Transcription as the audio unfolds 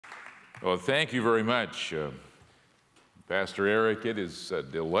Well, thank you very much, Pastor Eric. It is a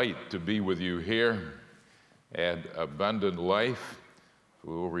delight to be with you here at Abundant Life.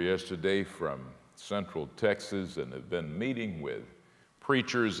 We were over yesterday from Central Texas and have been meeting with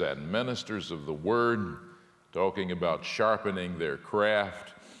preachers and ministers of the Word, talking about sharpening their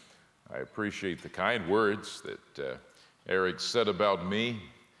craft. I appreciate the kind words that Eric said about me.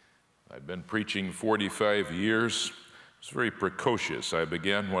 I've been preaching 45 years. It's very precocious. I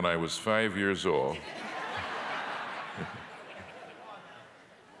began when I was 5 years old.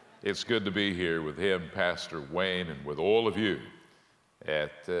 It's good to be here with him, Pastor Wayne, and with all of you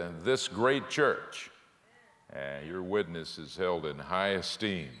at this great church. Your witness is held in high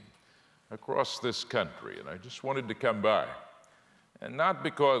esteem across this country, and I just wanted to come by. And not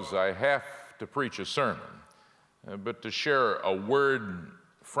because I have to preach a sermon, but to share a word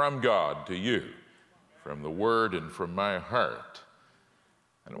from God to you, from the Word and from my heart.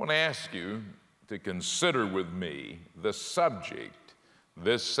 And I want to ask you to consider with me the subject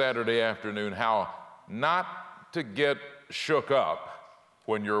this Saturday afternoon, how not to get shook up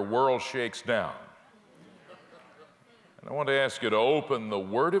when your world shakes down. And I want to ask you to open the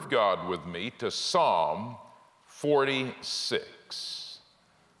Word of God with me to Psalm 46.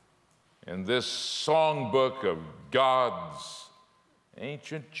 In this songbook of God's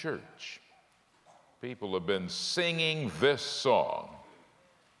ancient church, people have been singing this song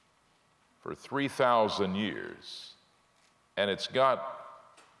for 3,000 years, and it's got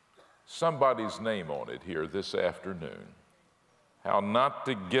somebody's name on it here this afternoon. How not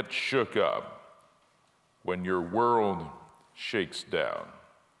to get shook up when your world shakes down.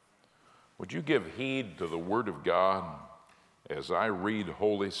 Would you give heed to the Word of God as I read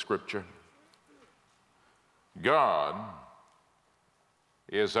Holy Scripture? God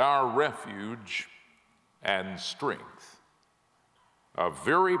is our refuge and strength, a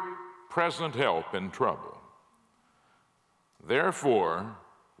very present help in trouble. Therefore,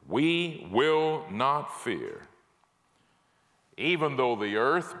 we will not fear, even though the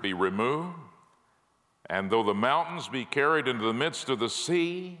earth be removed, and though the mountains be carried into the midst of the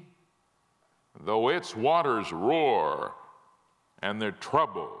sea, though its waters roar and their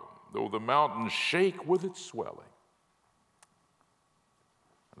trouble, though the mountains shake with its swelling.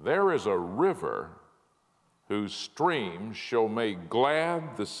 There is a river whose streams shall make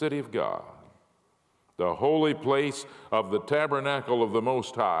glad the city of God, the holy place of the tabernacle of the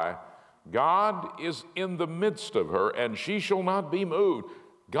Most High. God is in the midst of her, and she shall not be moved.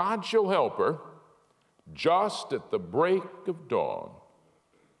 God shall help her just at the break of dawn.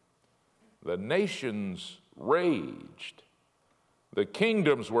 The nations raged. The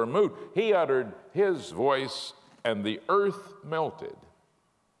kingdoms were moved. He uttered his voice, and the earth melted.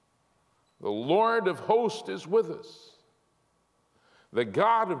 The Lord of hosts is with us. The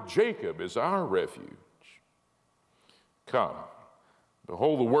God of Jacob is our refuge. Come,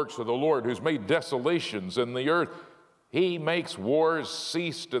 behold the works of the Lord, who's made desolations in the earth. He makes wars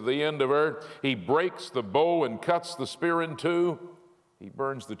cease to the end of earth. He breaks the bow and cuts the spear in two. He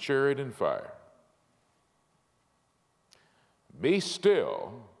burns the chariot in fire. Be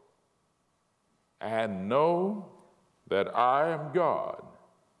still and know that I am God.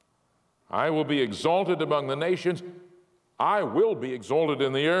 I will be exalted among the nations. I will be exalted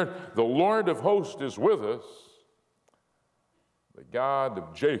in the earth. The Lord of hosts is with us. The God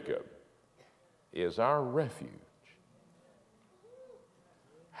of Jacob is our refuge.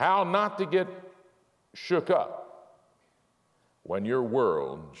 How not to get shook up when your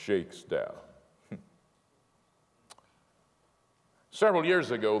world shakes down. Several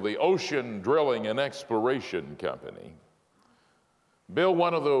years ago, the Ocean Drilling and Exploration Company built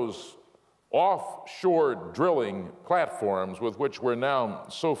one of those offshore drilling platforms with which we're now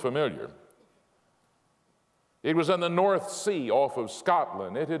so familiar. It was in the North Sea off of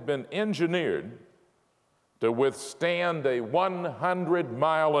Scotland. It had been engineered to withstand a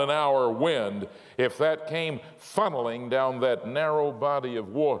 100-mile-an-hour wind if that came funneling down that narrow body of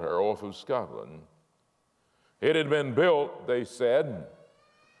water off of Scotland. It had been built, they said,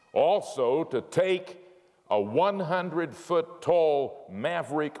 also to take a 100-foot tall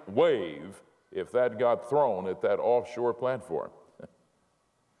maverick wave if that got thrown at that offshore platform.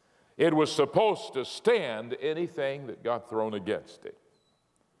 It was supposed to stand anything that got thrown against it.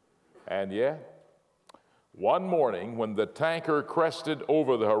 And yet, one morning when the tanker crested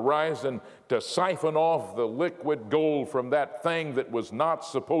over the horizon to siphon off the liquid gold from that thing that was not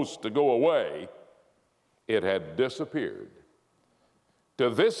supposed to go away, it had disappeared. To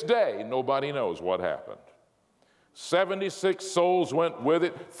this day, nobody knows what happened. 76 souls went with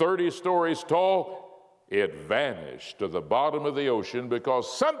it, 30 stories tall. it vanished to the bottom of the ocean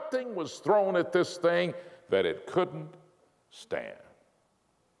because something was thrown at this thing that it couldn't stand.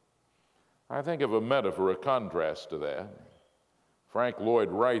 I think of a metaphor, a contrast to that. Frank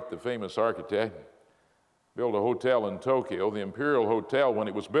Lloyd Wright, the famous architect, built a hotel in Tokyo. The Imperial Hotel, when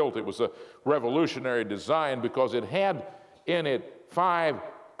it was built, it was a revolutionary design because it had in it 5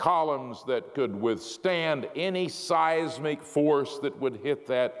 columns that could withstand any seismic force that would hit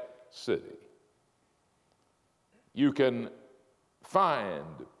that city. You can find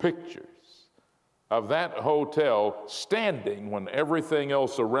pictures of that hotel standing when everything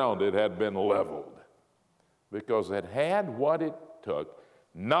else around it had been leveled, because it had what it took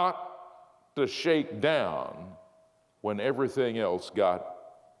not to shake down when everything else got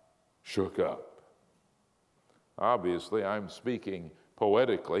shook up. Obviously, I'm speaking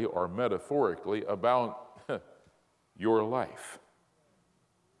poetically or metaphorically about your life.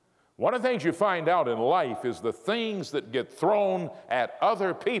 One of the things you find out in life is the things that get thrown at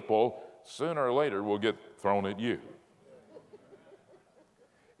other people sooner or later will get thrown at you.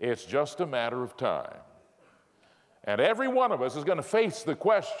 It's just a matter of time. And every one of us is going to face the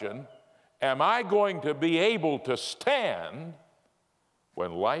question, am I going to be able to stand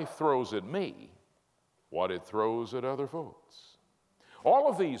when life throws at me what it throws at other folks? All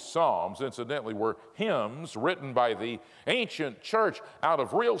of these psalms, incidentally, were hymns written by the ancient church out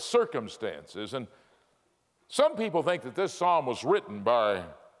of real circumstances. And some people think that this psalm was written by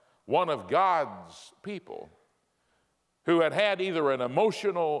one of God's people who had had either an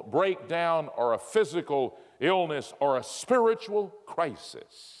emotional breakdown or a physical illness or a spiritual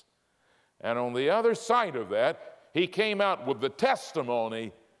crisis. And on the other side of that, he came out with the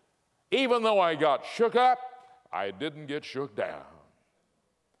testimony, even though I got shook up, I didn't get shook down.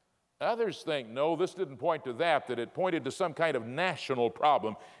 Others think, no, this didn't point to that it pointed to some kind of national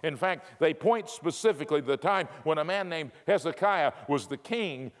problem. In fact, they point specifically to the time when a man named Hezekiah was the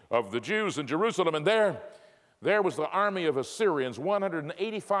king of the Jews in Jerusalem, and there was the army of Assyrians,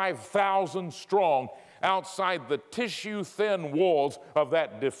 185,000 strong, outside the tissue-thin walls of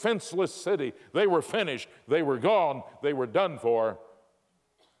that defenseless city. They were finished. They were gone. They were done for.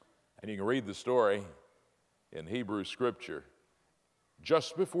 And you can read the story in Hebrew Scripture.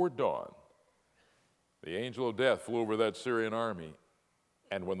 Just before dawn, the angel of death flew over that Syrian army,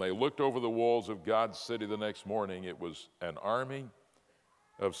 and when they looked over the walls of God's city the next morning, it was an army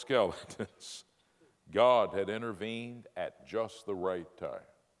of skeletons. God had intervened at just the right time.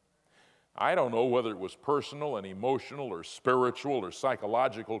 I don't know whether it was personal and emotional or spiritual or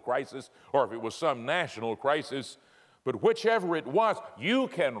psychological crisis, or if it was some national crisis, but whichever it was, you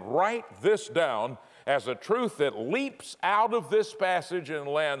can write this down as a truth that leaps out of this passage and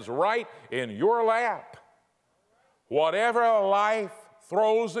lands right in your lap. Whatever life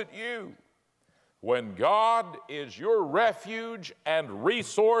throws at you, when God is your refuge and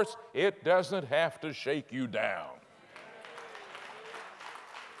resource, it doesn't have to shake you down.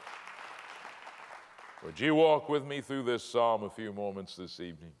 Would you walk with me through this psalm a few moments this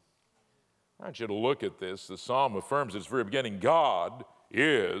evening? I want you to look at this. The psalm affirms at its very beginning, God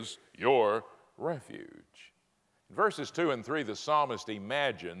is your refuge. In verses 2 and 3, the psalmist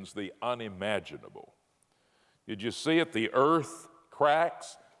imagines the unimaginable. Did you see it? The earth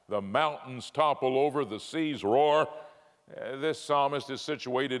cracks, the mountains topple over, the seas roar. This psalmist is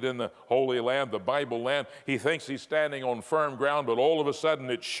situated in the Holy Land, the Bible land. He thinks he's standing on firm ground, but all of a sudden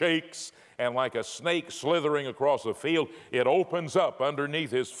it shakes, and like a snake slithering across a field, it opens up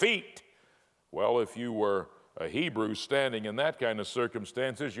underneath his feet. Well, if you were a Hebrew standing in that kind of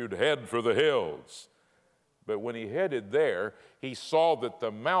circumstances, you'd head for the hills. But when he headed there, he saw that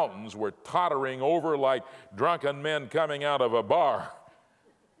the mountains were tottering over like drunken men coming out of a bar.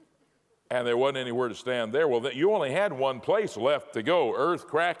 And there wasn't anywhere to stand there. Well, you only had one place left to go. Earth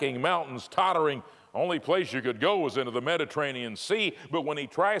cracking, mountains tottering. Only place you could go was into the Mediterranean Sea. But when he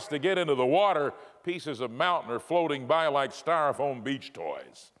tries to get into the water, pieces of mountain are floating by like styrofoam beach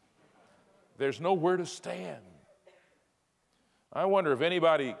toys. There's nowhere to stand. I wonder if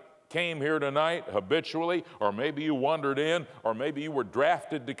anybody came here tonight habitually, or maybe you wandered in, or maybe you were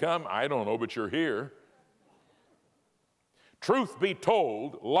drafted to come. I don't know, but you're here. Truth be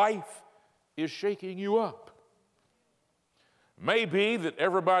told, life is shaking you up. Maybe that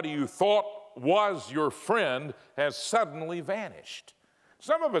everybody you thought was your friend has suddenly vanished.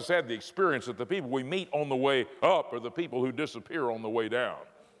 Some of us had the experience that the people we meet on the way up are the people who disappear on the way down.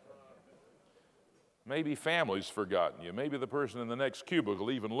 Maybe family's forgotten you. Maybe the person in the next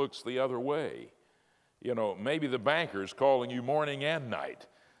cubicle even looks the other way. You know, maybe the banker's calling you morning and night.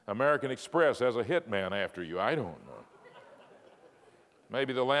 American Express has a hitman after you. I don't know.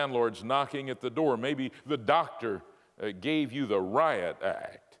 Maybe the landlord's knocking at the door. Maybe the doctor gave you the riot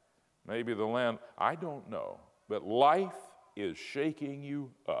act. Maybe I don't know. But life is shaking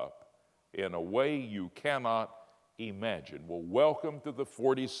you up in a way you cannot imagine. Well, welcome to the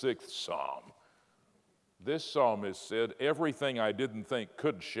 46th Psalm. This psalmist said, everything I didn't think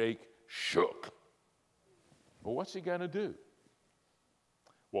could shake, shook. Well, what's he going to do?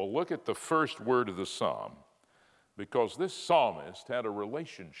 Well, look at the first word of the psalm, because this psalmist had a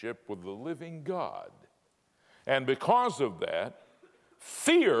relationship with the living God. And because of that,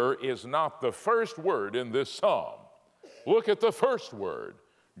 fear is not the first word in this psalm. Look at the first word.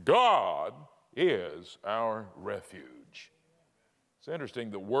 God is our refuge. It's interesting,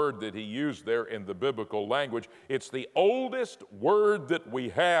 the word that he used there in the biblical language, it's the oldest word that we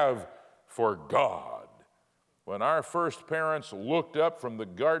have for God. When our first parents looked up from the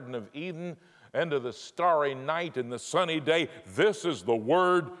Garden of Eden into the starry night and the sunny day, this is the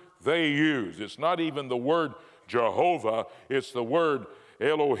word they use. It's not even the word Jehovah, it's the word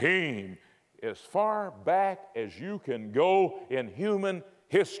Elohim. As far back as you can go in human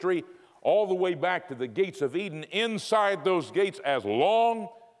history, all the way back to the gates of Eden, inside those gates, as long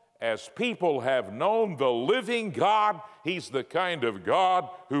as people have known the living God, he's the kind of God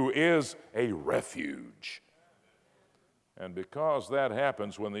who is a refuge. And because that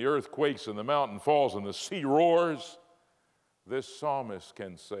happens when the earth quakes and the mountain falls and the sea roars, this psalmist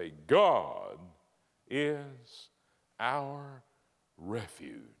can say, God is our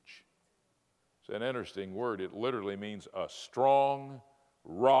refuge. It's an interesting word. It literally means a strong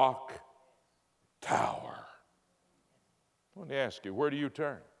rock tower. Let me ask you, where do you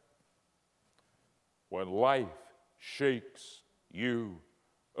turn when life shakes you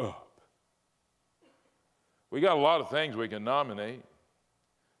up? We got a lot of things we can nominate.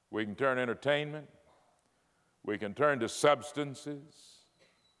 We can turn to entertainment. We can turn to substances.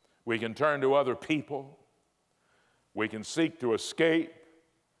 We can turn to other people. We can seek to escape.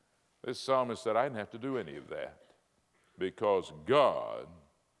 This psalmist said, I didn't have to do any of that because God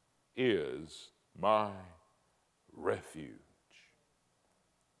is my refuge.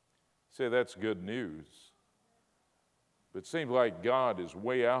 Say, that's good news. But it seems like God is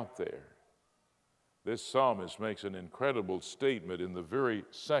way out there. This psalmist makes an incredible statement in the very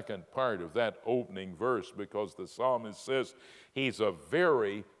second part of that opening verse, because the psalmist says he's a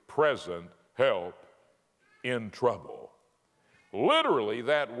very present help in trouble. Literally,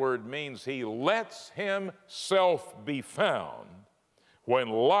 that word means he lets himself be found when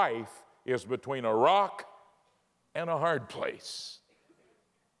life is between a rock and a hard place.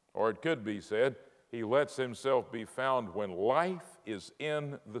 Or it could be said, he lets himself be found when life is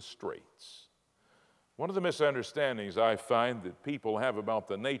in the straits. One of the misunderstandings I find that people have about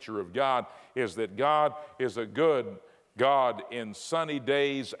the nature of God is that God is a good God in sunny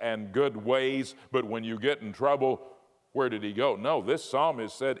days and good ways, but when you get in trouble, where did he go? No, this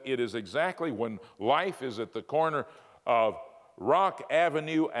psalmist said it is exactly when life is at the corner of Rock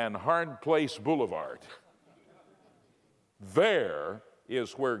Avenue and Hard Place Boulevard. There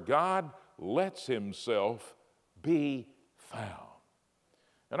is where God lets himself be found.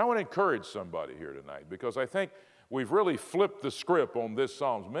 And I want to encourage somebody here tonight, because I think we've really flipped the script on this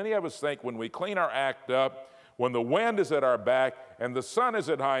psalm. Many of us think when we clean our act up, when the wind is at our back and the sun is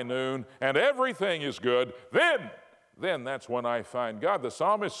at high noon and everything is good, then that's when I find God. The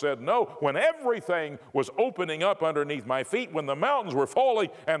psalmist said, no, when everything was opening up underneath my feet, when the mountains were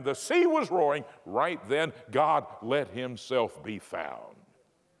falling and the sea was roaring, right then God let himself be found.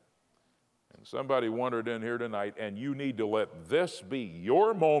 Somebody wandered in here tonight, and you need to let this be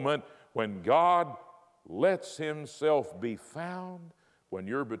your moment when God lets himself be found, when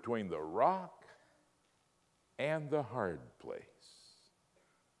you're between the rock and the hard place.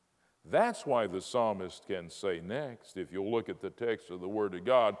 That's why the psalmist can say next, if you'll look at the text of the Word of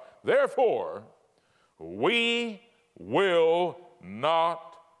God, therefore, we will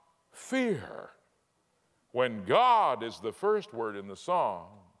not fear. When God is the first word in the song,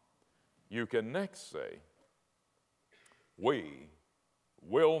 you can next say, we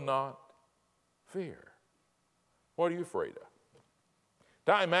will not fear. What are you afraid of?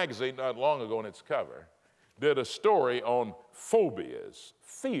 Time magazine, not long ago on its cover, did a story on phobias,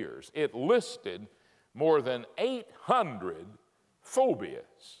 fears. It listed more than 800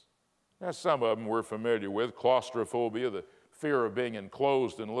 phobias. Now, some of them we're familiar with: claustrophobia, the fear of being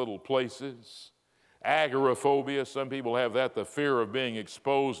enclosed in little places; agoraphobia, some people have that, the fear of being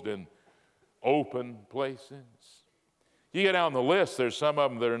exposed in open places. You get down the list, there's some of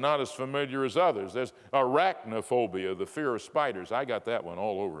them that are not as familiar as others. There's arachnophobia, the fear of spiders. I got that one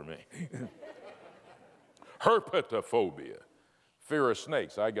all over me. Herpetophobia, Fear of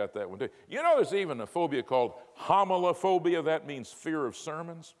snakes, I got that one too. You know there's even a phobia called homilophobia. That means fear of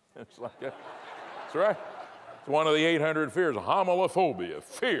sermons. It's like that. That's right. It's one of the 800 fears, homilophobia,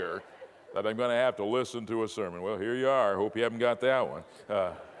 fear that I'm going to have to listen to a sermon. Well, here you are. Hope you haven't got that one.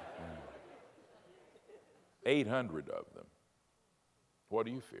 800 of them. What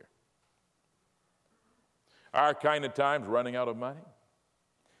do you fear? Our kind of times, running out of money,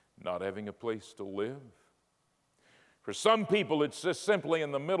 not having a place to live. For some people, it's just simply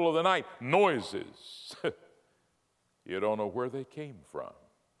in the middle of the night, noises. You don't know where they came from.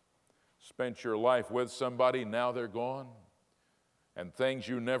 Spent your life with somebody, now they're gone. And things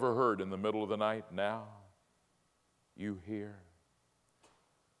you never heard in the middle of the night, now you hear.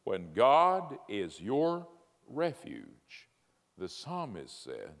 When God is your refuge, the psalmist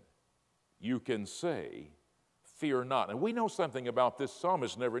said, you can say, fear not. And we know something about this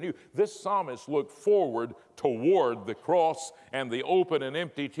psalmist never knew. This psalmist looked forward toward the cross and the open and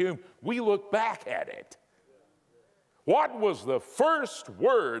empty tomb. We look back at it. What was the first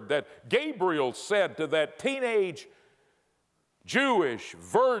word that Gabriel said to that teenage Jewish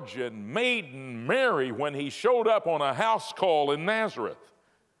virgin maiden Mary when he showed up on a house call in Nazareth?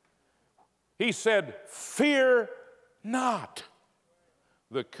 He said, fear not.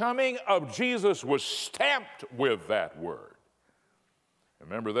 The coming of Jesus was stamped with that word.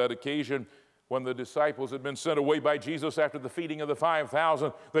 Remember that occasion when the disciples had been sent away by Jesus after the feeding of the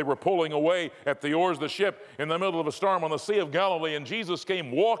 5,000. They were pulling away at the oars of the ship in the middle of a storm on the Sea of Galilee, and Jesus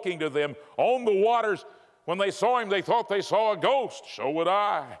came walking to them on the waters. When they saw him, they thought they saw a ghost. So would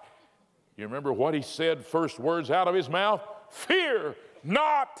I. You remember what he said, first words out of his mouth? Fear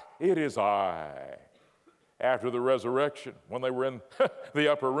not, it is I. After the resurrection, when they were in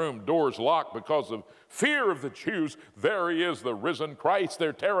the upper room, doors locked because of fear of the Jews, there he is, the risen Christ.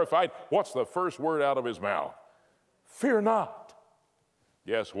 They're terrified. What's the first word out of his mouth? Fear not.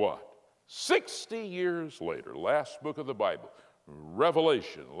 Guess what? 60 years later, last book of the Bible,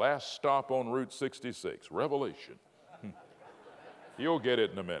 Revelation, last stop on Route 66, Revelation. You'll get it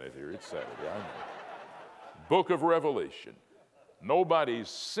in a minute here. It's Saturday, I know. Book of Revelation. Nobody's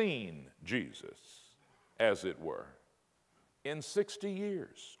seen Jesus, as it were, in 60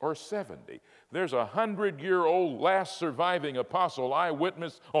 years or 70. There's a 100-year-old last surviving apostle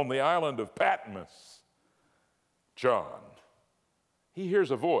eyewitness on the island of Patmos, John. He hears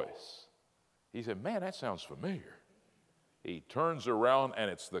a voice. He said, man, that sounds familiar. He turns around,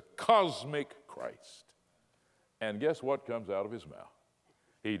 and it's the cosmic Christ. And guess what comes out of his mouth?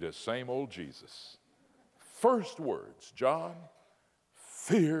 He's the same old Jesus. First words, John,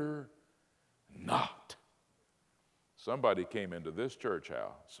 fear not. Somebody came into this church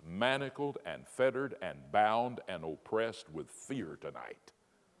house manacled and fettered and bound and oppressed with fear tonight.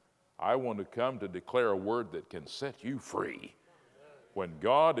 I want to come to declare a word that can set you free. When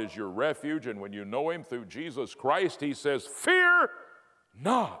God is your refuge and when you know him through Jesus Christ, he says, fear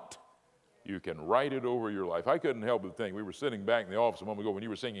not. You can write it over your life. I couldn't help but think, we were sitting back in the office a moment ago when you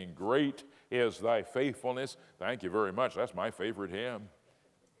were singing, Great is Thy Faithfulness. Thank you very much. That's my favorite hymn.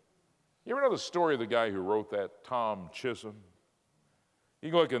 You ever know the story of the guy who wrote that, Tom Chisholm? You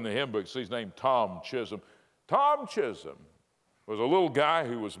can look in the hymn book, see his name, Tom Chisholm. Tom Chisholm was a little guy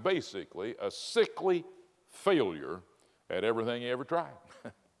who was basically a sickly failure at everything he ever tried.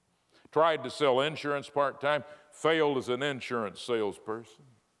 Tried to sell insurance part-time, failed as an insurance salesperson.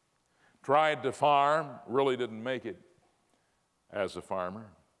 Tried to farm, really didn't make it as a farmer.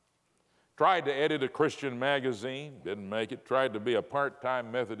 Tried to edit a Christian magazine, didn't make it. Tried to be a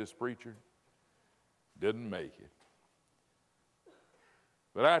part-time Methodist preacher, didn't make it.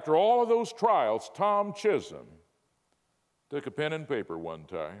 But after all of those trials, Tom Chisholm took a pen and paper one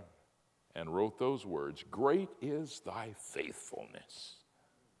time and wrote those words, Great is thy faithfulness.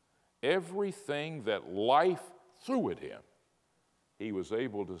 Everything that life threw at him, he was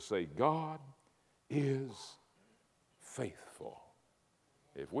able to say, God is faithful.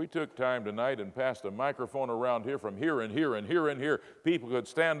 If we took time tonight and passed a microphone around here from here and here and here and here, people could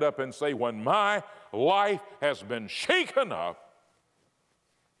stand up and say, when my life has been shaken up,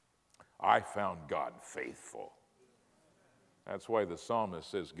 I found God faithful. That's why the psalmist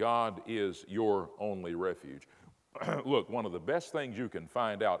says, God is your only refuge. Look, one of the best things you can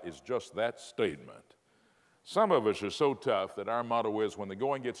find out is just that statement. Some of us are so tough that our motto is, when the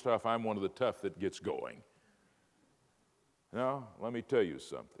going gets tough, I'm one of the tough that gets going. Now, let me tell you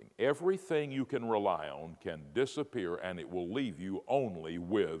something. Everything you can rely on can disappear, and it will leave you only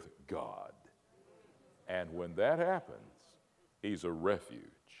with God. And when that happens, he's a refuge.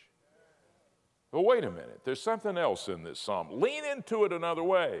 But wait a minute. There's something else in this psalm. Lean into it another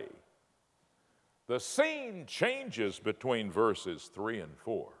way. the scene changes between verses 3 and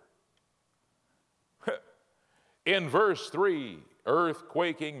 4. In verse 3, earth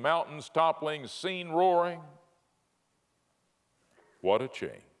quaking, mountains toppling, sea roaring. What a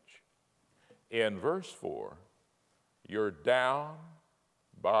change. In verse 4, you're down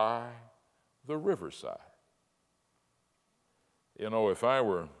by the riverside. You know, if I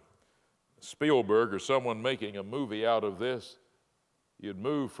were Spielberg or someone making a movie out of this, you'd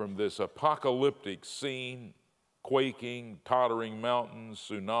move from this apocalyptic scene, quaking, tottering mountains,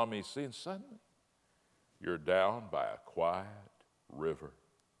 tsunami sea, and suddenly you're down by a quiet river.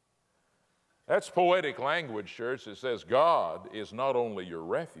 That's poetic language, church. It says God is not only your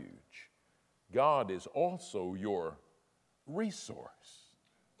refuge, God is also your resource.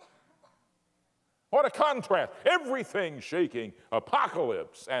 What a contrast. Everything shaking,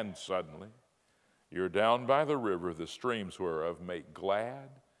 apocalypse, and suddenly you're down by the river, the streams whereof make glad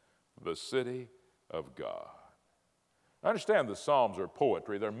the city of God. I understand the Psalms are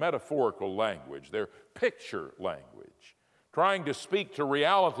poetry. They're metaphorical language. They're picture language, trying to speak to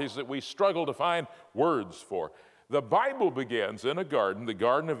realities that we struggle to find words for. The Bible begins in a garden, the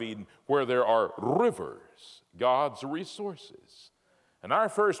Garden of Eden, where there are rivers, God's resources. And our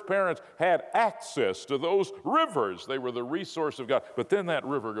first parents had access to those rivers. They were the resource of God. But then that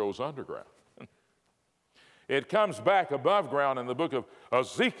river goes underground. It comes back above ground in the book of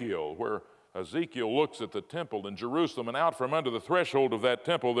Ezekiel, where Ezekiel looks at the temple in Jerusalem, and out from under the threshold of that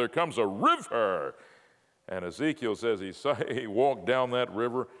temple there comes a river. And Ezekiel says he walked down that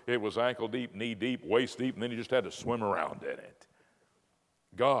river. It was ankle deep, knee deep, waist deep, and then he just had to swim around in it.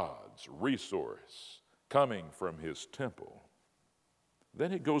 God's resource coming from his temple.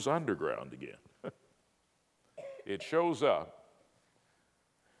 Then it goes underground again. It shows up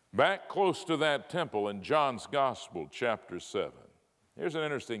back close to that temple in John's Gospel, chapter 7. Here's an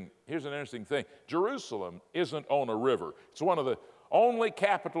interesting thing. Jerusalem isn't on a river. It's one of the only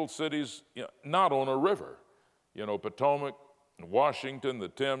capital cities not on a river. You know, Potomac and Washington, the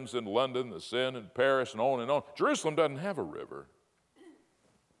Thames in London, the Seine in Paris, and on and on. Jerusalem doesn't have a river.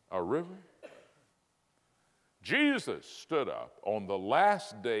 A river? Jesus stood up on the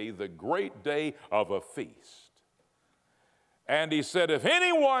last day, the great day of a feast. And he said, if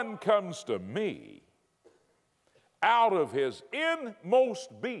anyone comes to me, out of his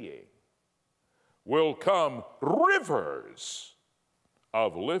inmost being will come rivers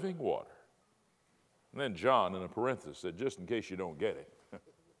of living water. And then John, in a parenthesis, said, just in case you don't get it,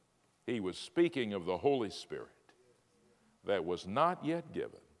 he was speaking of the Holy Spirit that was not yet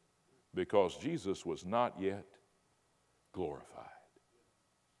given because Jesus was not yet glorified.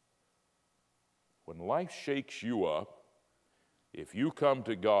 When life shakes you up, if you come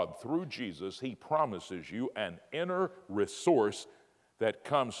to God through Jesus, he promises you an inner resource that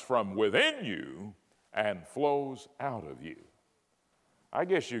comes from within you and flows out of you. I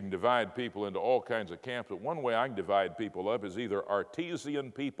guess you can divide people into all kinds of camps, but one way I can divide people up is either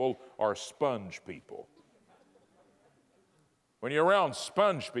artesian people or sponge people. When you're around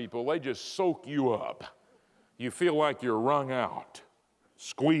sponge people, they just soak you up. You feel like you're wrung out,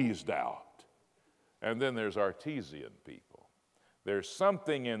 squeezed out. And then there's artesian people. There's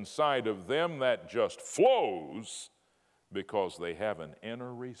something inside of them that just flows because they have an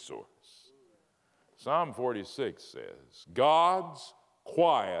inner resource. Psalm 46 says, God's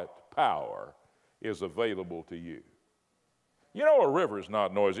quiet power is available to you. You know, a river's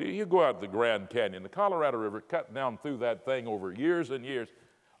not noisy. You go out to the Grand Canyon, the Colorado River, cut down through that thing over years and years.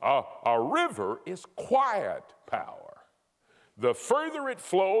 A river is quiet power. The further it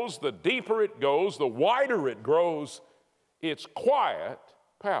flows, the deeper it goes, the wider it grows, it's quiet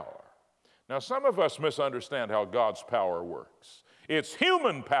power. Now, some of us misunderstand how God's power works. It's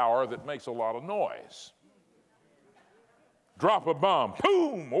human power that makes a lot of noise. Drop a bomb,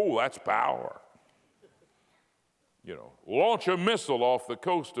 boom, oh, that's power. You know, launch a missile off the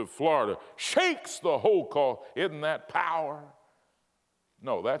coast of Florida, shakes the whole coast. Isn't that power?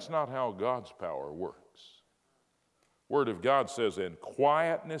 No, that's not how God's power works. Word of God says, in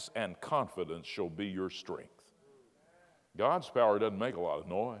quietness and confidence shall be your strength. God's power doesn't make a lot of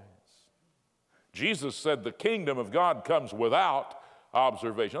noise. Jesus said the kingdom of God comes without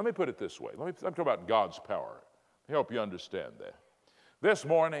observation. Let me put it this way. I'm talking about God's power. To help you understand that. This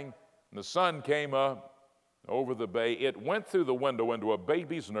morning, the sun came up over the bay. It went through the window into a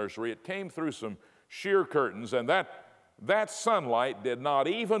baby's nursery. It came through some sheer curtains, and that sunlight did not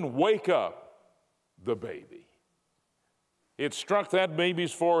even wake up the baby. It struck that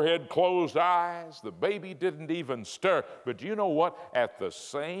baby's forehead, closed eyes. The baby didn't even stir. But you know what? At the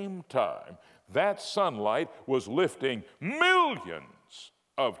same time, that sunlight was lifting millions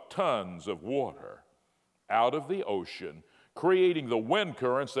of tons of water out of the ocean, creating the wind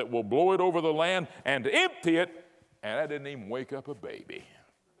currents that will blow it over the land and empty it, and that didn't even wake up a baby.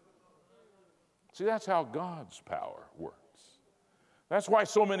 See, that's how God's power works. That's why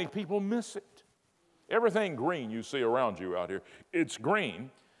so many people miss it. Everything green you see around you out here, it's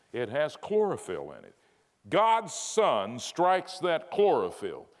green. It has chlorophyll in it. God's sun strikes that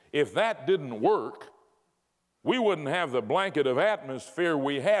chlorophyll. If that didn't work, we wouldn't have the blanket of atmosphere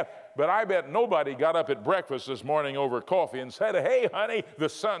we have. But I bet nobody got up at breakfast this morning over coffee and said, "Hey, honey, the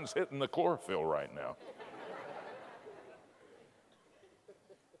sun's hitting the chlorophyll right now."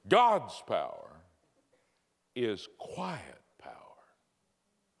 God's power is quiet power.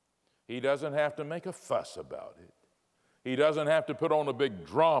 He doesn't have to make a fuss about it. He doesn't have to put on a big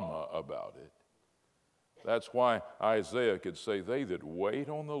drama about it. That's why Isaiah could say, "They that wait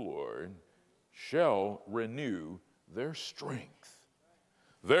on the Lord shall renew their strength."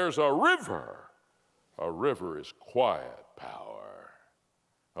 There's a river. A river is quiet power.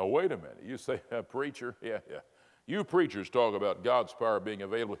 Oh, wait a minute. You say, "A preacher?" Yeah. You preachers talk about God's power being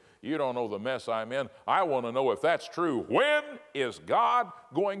available. You don't know the mess I'm in. I want to know if that's true. When is God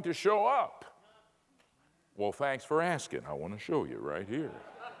going to show up? Well, thanks for asking. I want to show you right here.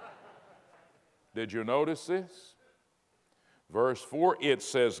 Did you notice this? Verse 4, it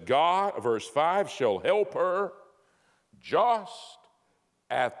says, God, verse 5, shall help her just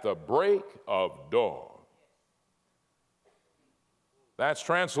at the break of dawn. That's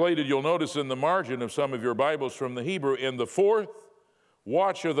translated, you'll notice in the margin of some of your Bibles from the Hebrew, in the fourth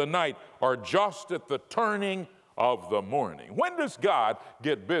watch of the night, or just at the turning of the morning. When does God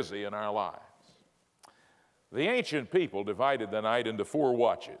get busy in our lives? The ancient people divided the night into 4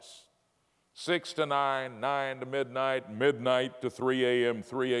 watches. 6 to 9, 9 to midnight, midnight to 3 a.m.,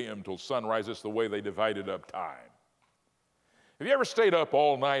 3 a.m. till sunrise. It's the way they divided up time. Have you ever stayed up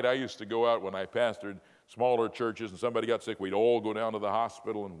all night? I used to go out when I pastored smaller churches and somebody got sick. We'd all go down to the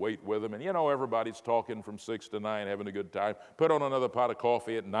hospital and wait with them. And you know, everybody's talking from 6 to 9, having a good time. Put on another pot of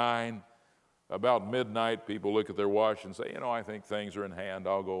coffee at 9. About midnight, people look at their watch and say, you know, I think things are in hand.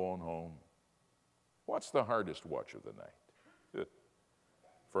 I'll go on home. What's the hardest watch of the night?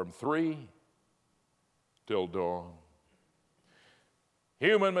 From 3 till dawn.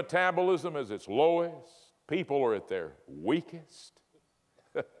 Human metabolism is its lowest. People are at their weakest.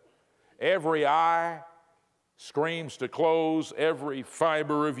 Every eye screams to close. Every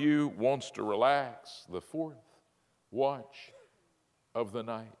fiber of you wants to relax. The 4th watch of the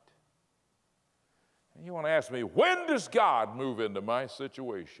night. And you want to ask me, when does God move into my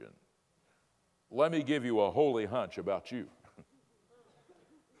situation? Let me give you a holy hunch about you.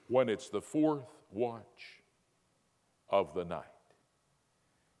 When it's the 4th watch of the night.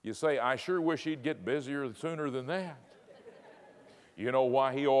 You say, I sure wish he'd get busier sooner than that. You know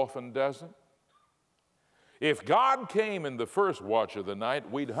why he often doesn't? If God came in the 1st watch of the night,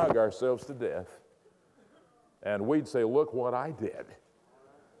 we'd hug ourselves to death. And we'd say, look what I did.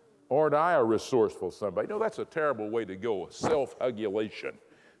 Aren't I a resourceful somebody? No, that's a terrible way to go, self-hugulation.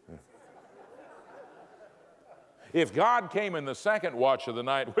 If God came in the 2nd watch of the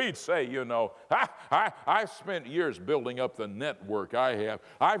night, we'd say, you know, I spent years building up the network I have.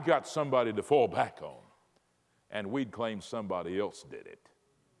 I've got somebody to fall back on. And we'd claim somebody else did it.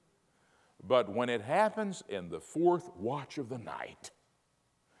 But when it happens in the 4th watch of the night,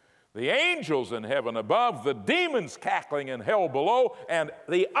 the angels in heaven above, the demons cackling in hell below, and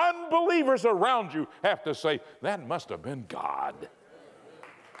the unbelievers around you have to say, that must have been God.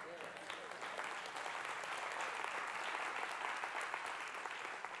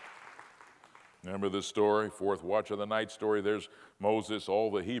 Remember this story, 4th watch of the night story? There's Moses,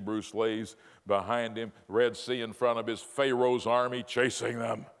 all the Hebrew slaves behind him, Red Sea in front of his Pharaoh's army chasing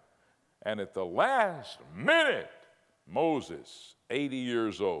them. And at the last minute, Moses, 80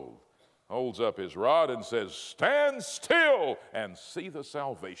 years old, holds up his rod and says, stand still and see the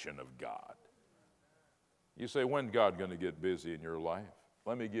salvation of God. You say, when's God going to get busy in your life?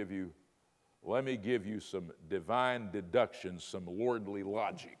 Let me give you some divine deductions, some lordly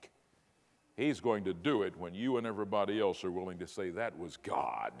logic. He's going to do it when you and everybody else are willing to say that was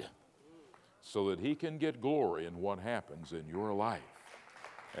God, so that he can get glory in what happens in your life.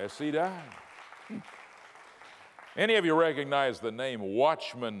 Yes, he does. Any of you recognize the name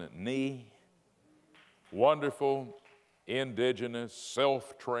Watchman Nee? Wonderful, indigenous,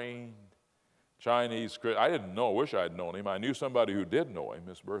 self-trained Chinese Christian. I didn't know, I wish I'd known him. I knew somebody who did know him,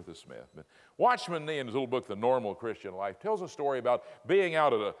 Miss Bertha Smith. But Watchman Nee, in his little book, The Normal Christian Life, tells a story about being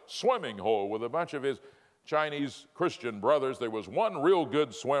out at a swimming hole with a bunch of his Chinese Christian brothers. There was one real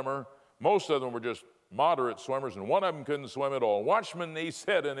good swimmer. Most of them were just moderate swimmers, and one of them couldn't swim at all. Watchman Nee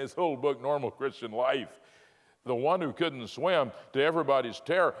said in his little book, Normal Christian Life, the one who couldn't swim, to everybody's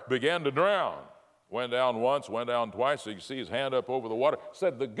terror, began to drown. Went down once, went down twice, so you can see his hand up over the water.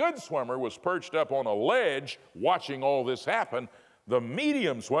 Said the good swimmer was perched up on a ledge watching all this happen. The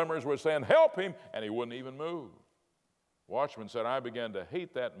medium swimmers were saying, help him, and he wouldn't even move. Watchman said, I began to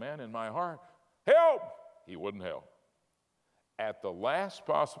hate that man in my heart. Help! He wouldn't help. At the last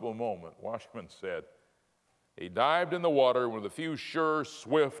possible moment, Watchman said, he dived in the water with a few sure,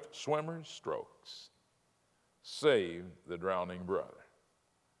 swift swimmer's strokes, saved the drowning brother.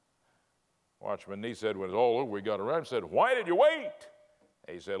 Watchman Nee said, when it was all over, we got around and said, why did you wait?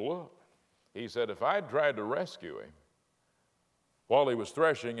 He said, look. He said, if I'd tried to rescue him while he was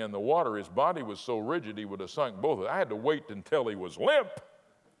threshing in the water, his body was so rigid he would have sunk both of them. I had to wait until he was limp,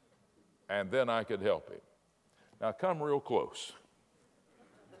 and then I could help him. Now come real close.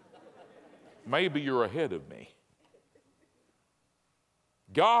 Maybe you're ahead of me.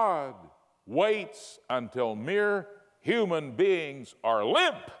 God waits until mere human beings are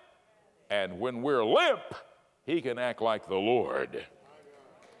limp. And when we're limp, he can act like the Lord.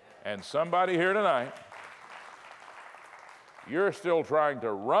 And somebody here tonight, you're still trying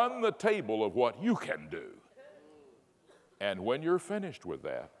to run the table of what you can do. And when you're finished with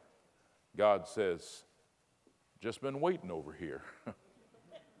that, God says, just been waiting over here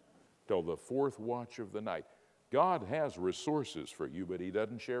till the fourth watch of the night. God has resources for you, but he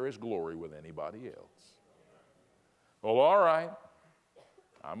doesn't share his glory with anybody else. Well, all right.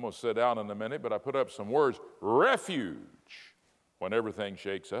 I'm going to sit down in a minute, but I put up some words. Refuge, when everything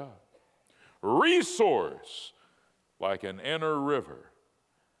shakes up. Resource, like an inner river,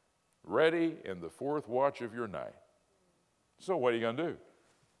 ready in the fourth watch of your night. So what are you going to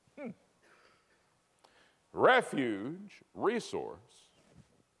do? Refuge, resource.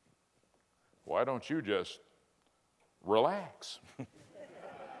 Why don't you just relax?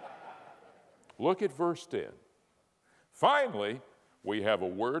 Look at verse 10. Finally, we have a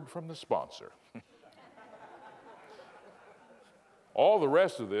word from the sponsor. All the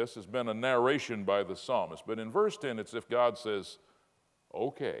rest of this has been a narration by the psalmist, but in verse 10, it's as if God says,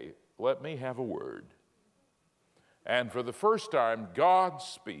 okay, let me have a word. And for the first time, God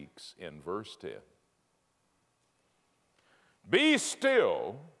speaks in verse 10. Be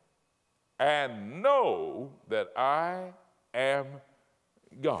still and know that I am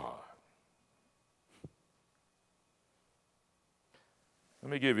God.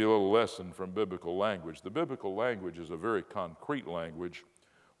 Let me give you a little lesson from biblical language. The biblical language is a very concrete language.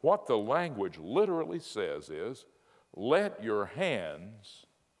 What the language literally says is, let your hands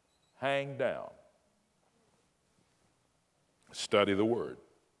hang down. Study the word.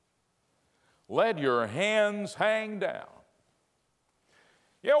 Let your hands hang down.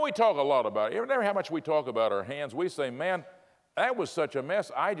 You know, we talk a lot about it. You remember how much we talk about our hands? We say, man, that was such a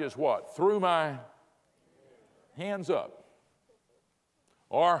mess. I just what? Threw my hands up.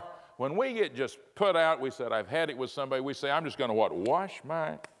 Or when we get just put out, we said, I've had it with somebody, we say, I'm just going to what? Wash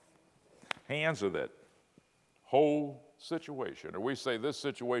my hands of that whole situation. Or we say, this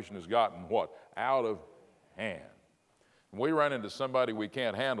situation has gotten what? Out of hand. When we run into somebody we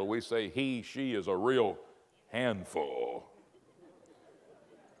can't handle, we say, he, she is a real handful.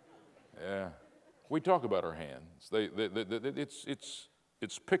 Yeah. We talk about our hands.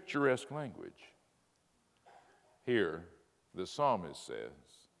 It's picturesque language. Here, the psalmist says,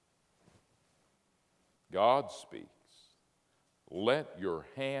 God speaks, let your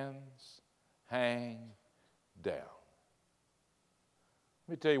hands hang down. Let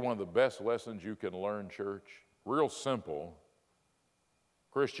me tell you one of the best lessons you can learn, church. Real simple.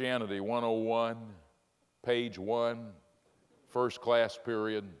 Christianity 101, page 1, first class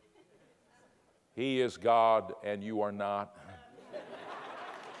period. He is God and you are not.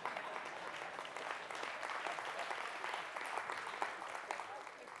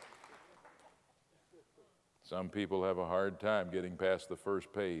 Some people have a hard time getting past the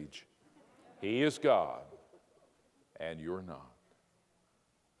first page. He is God, and you're not.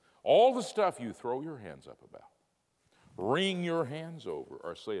 All the stuff you throw your hands up about, wring your hands over,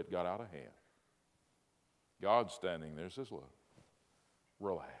 or say it got out of hand. God's standing there, says, look,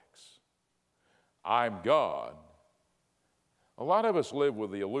 relax. I'm God. A lot of us live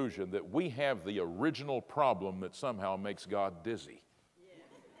with the illusion that we have the original problem that somehow makes God dizzy.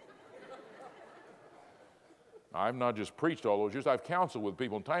 I've not just preached all those years, I've counseled with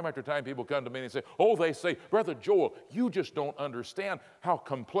people, and time after time people come to me and say, oh, they say, Brother Joel, you just don't understand how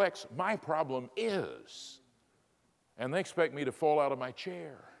complex my problem is. And they expect me to fall out of my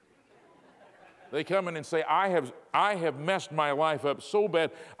chair. They come in and say, I have messed my life up so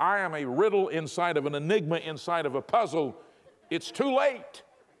bad. I am a riddle inside of an enigma, inside of a puzzle. It's too late.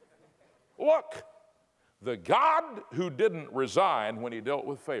 Look, the God who didn't resign when he dealt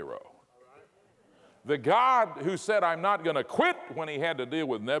with Pharaoh, the God who said, I'm not going to quit when he had to deal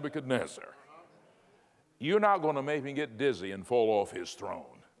with Nebuchadnezzar, you're not going to make me get dizzy and fall off his throne.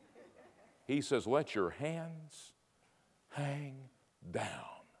 He says, let your hands hang down.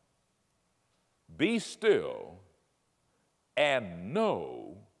 Be still and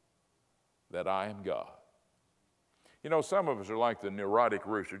know that I am God. You know, some of us are like the neurotic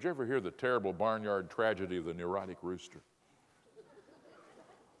rooster. Did you ever hear the terrible barnyard tragedy of the neurotic rooster?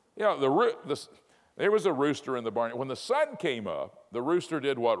 You know, there was a rooster in the barn. When the sun came up, the rooster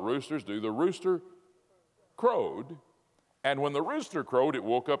did what roosters do. The rooster crowed, and when the rooster crowed, it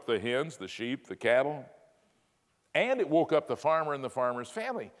woke up the hens, the sheep, the cattle, and it woke up the farmer and the farmer's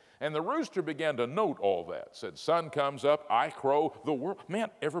family. And the rooster began to note all that. Said, sun comes up, I crow, the world. Man,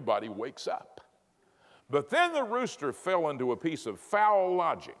 everybody wakes up. But then the rooster fell into a piece of foul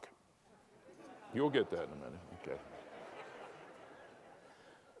logic. You'll get that in a minute, okay.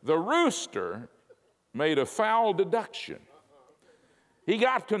 The rooster made a foul deduction. He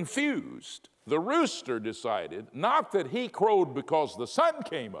got confused. The rooster decided not that he crowed because the sun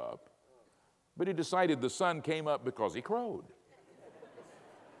came up, but he decided the sun came up because he crowed.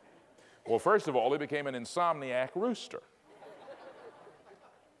 Well, first of all, he became an insomniac rooster.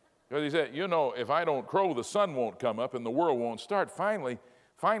 Because he said, you know, if I don't crow, the sun won't come up and the world won't start. Finally,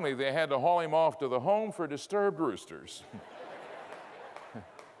 they had to haul him off to the home for disturbed roosters.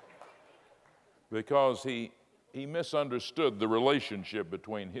 Because he misunderstood the relationship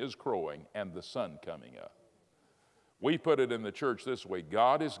between his crowing and the sun coming up. We put it in the church this way: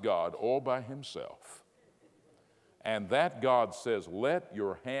 God is God all by himself. And that God says, let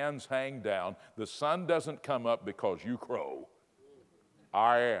your hands hang down. The sun doesn't come up because you crow.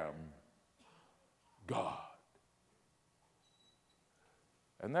 I am God.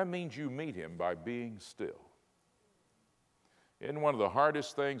 And that means you meet him by being still. Isn't one of the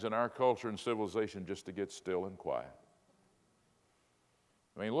hardest things in our culture and civilization just to get still and quiet?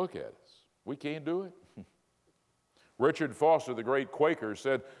 I mean, look at us. We can't do it. Richard Foster, the great Quaker,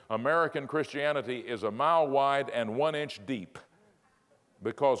 said, American Christianity is a mile wide and 1 inch deep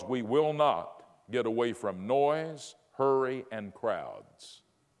because we will not get away from noise, hurry, and crowds.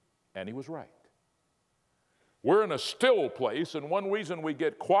 And he was right. We're in a still place, and one reason we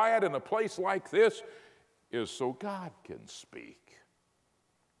get quiet in a place like this is so God can speak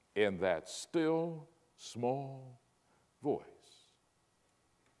in that still, small voice.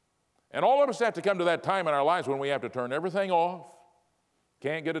 And all of us have to come to that time in our lives when we have to turn everything off.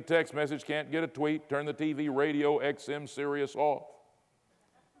 Can't get a text message, can't get a tweet, turn the TV, radio, XM, Sirius off.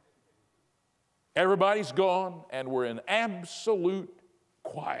 Everybody's gone, and we're in absolute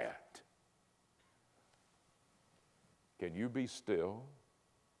quiet. Can you be still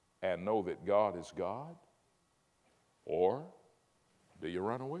and know that God is God? Or do you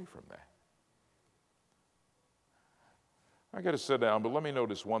run away from that? I got to sit down, but let me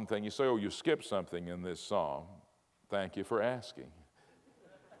notice one thing. You say, oh, you skipped something in this song. Thank you for asking.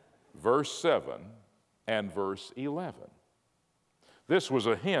 Verse 7 and verse 11. This was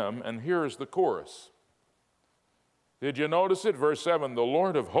a hymn, and here's the chorus. Did you notice it? Verse 7, the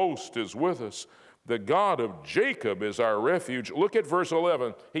Lord of hosts is with us. The God of Jacob is our refuge. Look at verse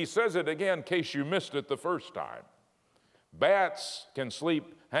 11. He says it again in case you missed it the first time. Bats can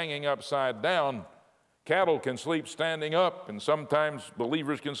sleep hanging upside down. Cattle can sleep standing up, and sometimes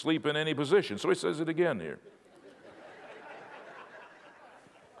believers can sleep in any position. So he says it again here.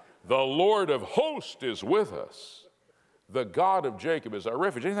 The Lord of hosts is with us. The God of Jacob is our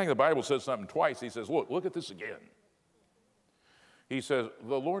refuge. Anytime the Bible says something twice, he says, look at this again. He says,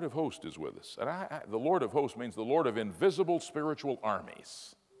 the Lord of hosts is with us. And the Lord of hosts means the Lord of invisible spiritual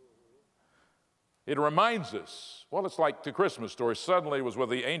armies. It reminds us, well, it's like the Christmas story. Suddenly was with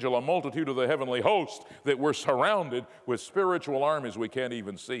the angel a multitude of the heavenly host that we're surrounded with spiritual armies we can't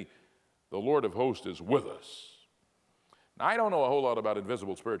even see. The Lord of hosts is with us. Now, I don't know a whole lot about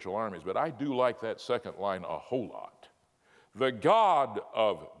invisible spiritual armies, but I do like that second line a whole lot. The God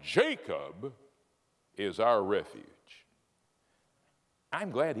of Jacob is our refuge. I'm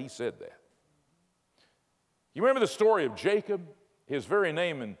glad he said that. You remember the story of Jacob? His very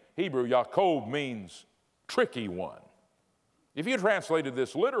name in Hebrew, Yaakov, means tricky one. If you translated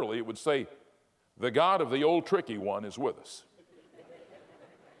this literally, it would say, the God of the old tricky one is with us.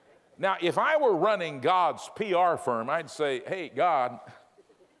 Now, if I were running God's PR firm, I'd say, hey, God,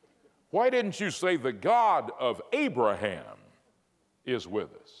 why didn't you say the God of Abraham is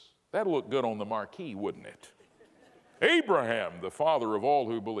with us? That'd look good on the marquee, wouldn't it? Abraham, the father of all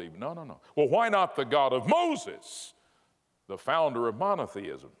who believe. No, no, no. Well, why not the God of Moses, the founder of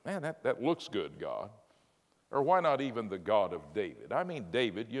monotheism? Man, that looks good, God. Or why not even the God of David? I mean,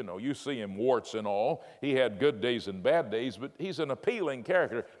 David, you know, you see him warts and all. He had good days and bad days, but he's an appealing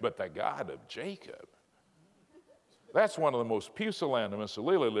character. But the God of Jacob, that's one of the most pusillanimous,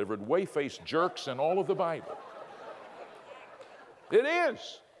 lily-livered, way-faced jerks in all of the Bible. It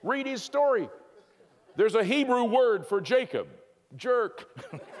is. Read his story. There's a Hebrew word for Jacob, jerk.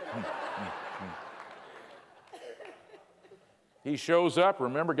 He shows up,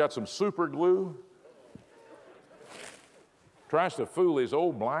 remember, got some super glue. Tries to fool his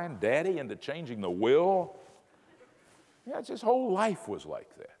old blind daddy into changing the will. Yeah, his whole life was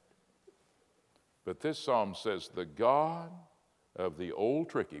like that. But this psalm says, the God of the old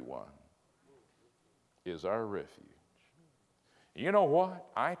tricky one is our refuge. You know what?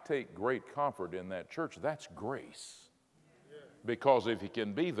 I take great comfort in that, church. That's grace. Because if he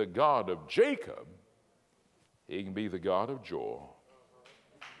can be the God of Jacob, he can be the God of Joel.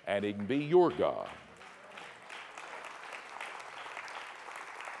 And he can be your God.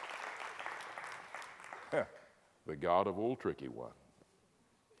 The God of old tricky one.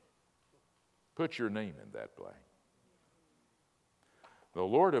 Put your name in that blank. The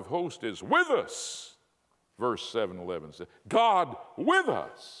Lord of hosts is with us. Verse 7:11 says, God with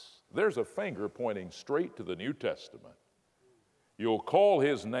us. There's a finger pointing straight to the New Testament. You'll call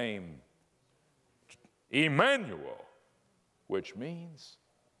his name Emmanuel, which means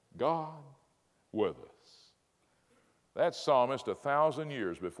God with us. That psalmist 1,000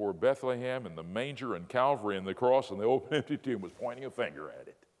 years before Bethlehem and the manger and Calvary and the cross and the open empty tomb was pointing a finger at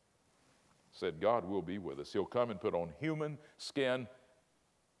it. Said, God will be with us. He'll come and put on human skin.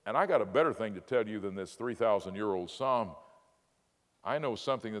 And I got a better thing to tell you than this 3,000-year-old psalm. I know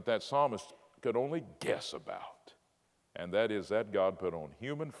something that psalmist could only guess about. And that is that God put on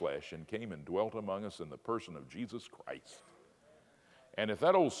human flesh and came and dwelt among us in the person of Jesus Christ. And if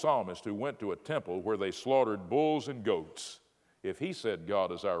that old psalmist who went to a temple where they slaughtered bulls and goats, if he said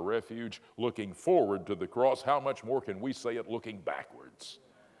God is our refuge, looking forward to the cross, how much more can we say it looking backwards?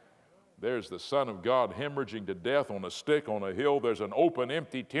 There's the Son of God hemorrhaging to death on a stick on a hill. There's an open,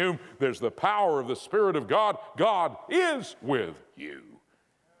 empty tomb. There's the power of the Spirit of God. God is with you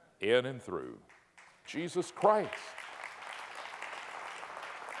in and through Jesus Christ.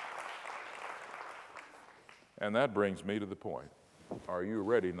 And that brings me to the point. Are you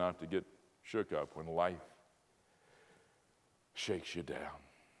ready not to get shook up when life shakes you down?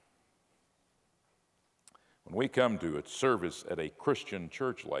 When we come to a service at a Christian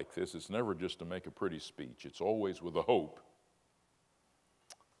church like this, it's never just to make a pretty speech. It's always with the hope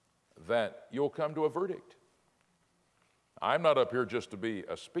that you'll come to a verdict. I'm not up here just to be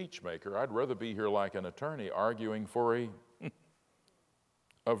a speech maker. I'd rather be here like an attorney arguing for a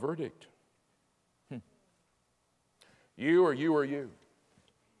verdict. You or you or you.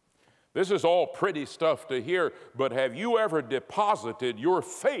 This is all pretty stuff to hear, but have you ever deposited your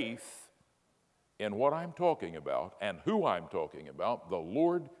faith in what I'm talking about and who I'm talking about, the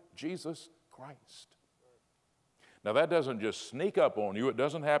Lord Jesus Christ? Now that doesn't just sneak up on you. It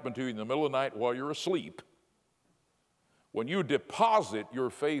doesn't happen to you in the middle of the night while you're asleep. When you deposit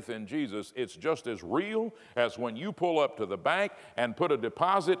your faith in Jesus, it's just as real as when you pull up to the bank and put a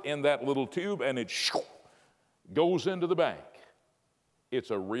deposit in that little tube and it goes into the bank.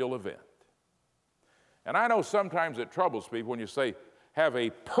 It's a real event. And I know sometimes it troubles people when you say, have a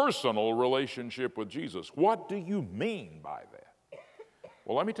personal relationship with Jesus. What do you mean by that?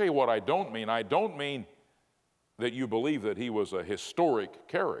 Well, let me tell you what I don't mean. I don't mean that you believe that he was a historic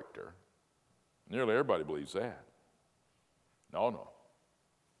character. Nearly everybody believes that. No.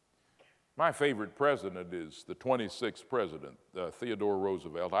 My favorite president is the 26th president, Theodore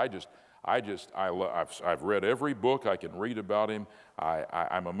Roosevelt. I've read every book I can read about him.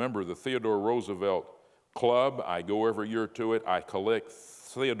 I'm a member of the Theodore Roosevelt Club. I go every year to it. I collect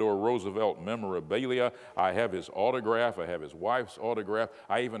Theodore Roosevelt memorabilia. I have his autograph. I have his wife's autograph.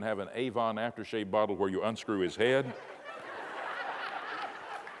 I even have an Avon aftershave bottle where you unscrew his head.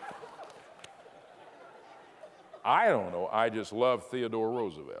 I don't know. I just love Theodore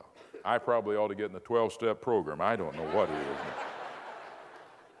Roosevelt. I probably ought to get in the 12-step program. I don't know what it is.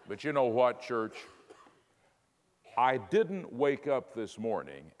 But you know what, church? I didn't wake up this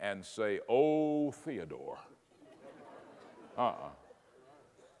morning and say, oh, Theodore.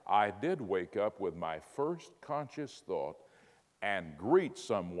 I did wake up with my first conscious thought and greet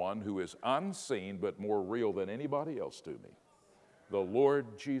someone who is unseen but more real than anybody else to me, the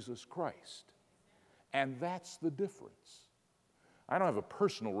Lord Jesus Christ. And that's the difference. I don't have a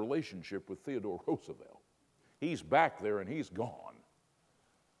personal relationship with Theodore Roosevelt. He's back there and he's gone.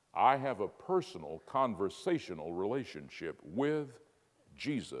 I have a personal, conversational relationship with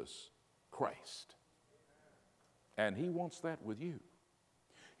Jesus Christ. And he wants that with you.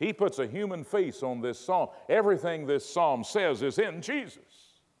 He puts a human face on this psalm. Everything this psalm says is in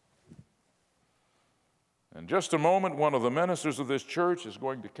Jesus. In just a moment, one of the ministers of this church is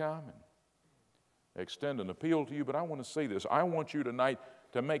going to come and extend an appeal to you, but I want to say this. I want you tonight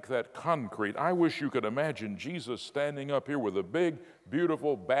to make that concrete. I wish you could imagine Jesus standing up here with a big,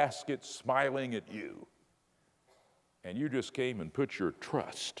 beautiful basket smiling at you. And you just came and put your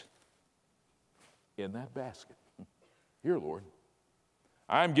trust in that basket. Here, Lord,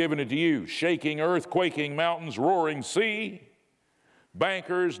 I'm giving it to you. Shaking earth, quaking mountains, roaring sea,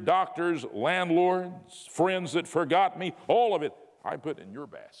 bankers, doctors, landlords, friends that forgot me, all of it, I put in your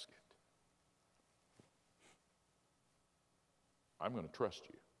basket. I'm going to trust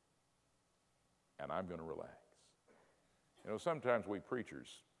you, and I'm going to relax. You know, sometimes we preachers,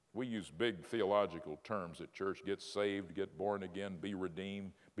 we use big theological terms at church: get saved, get born again, be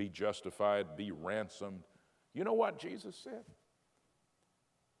redeemed, be justified, be ransomed. You know what Jesus said?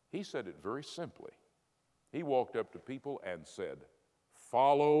 He said it very simply. He walked up to people and said,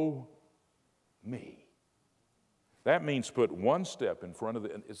 "Follow me." That means put one step in front of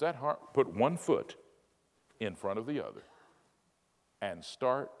the, is that hard? Put one foot in front of the other and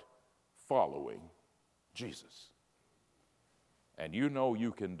start following Jesus. And you know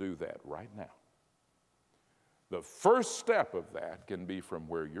you can do that right now. The first step of that can be from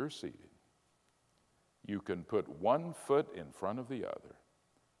where you're seated. You can put one foot in front of the other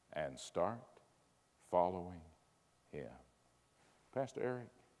and start following him. Pastor Eric,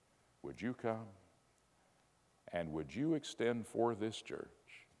 would you come and would you extend for this church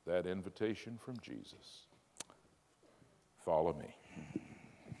that invitation from Jesus? Follow me.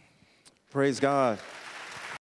 Praise God.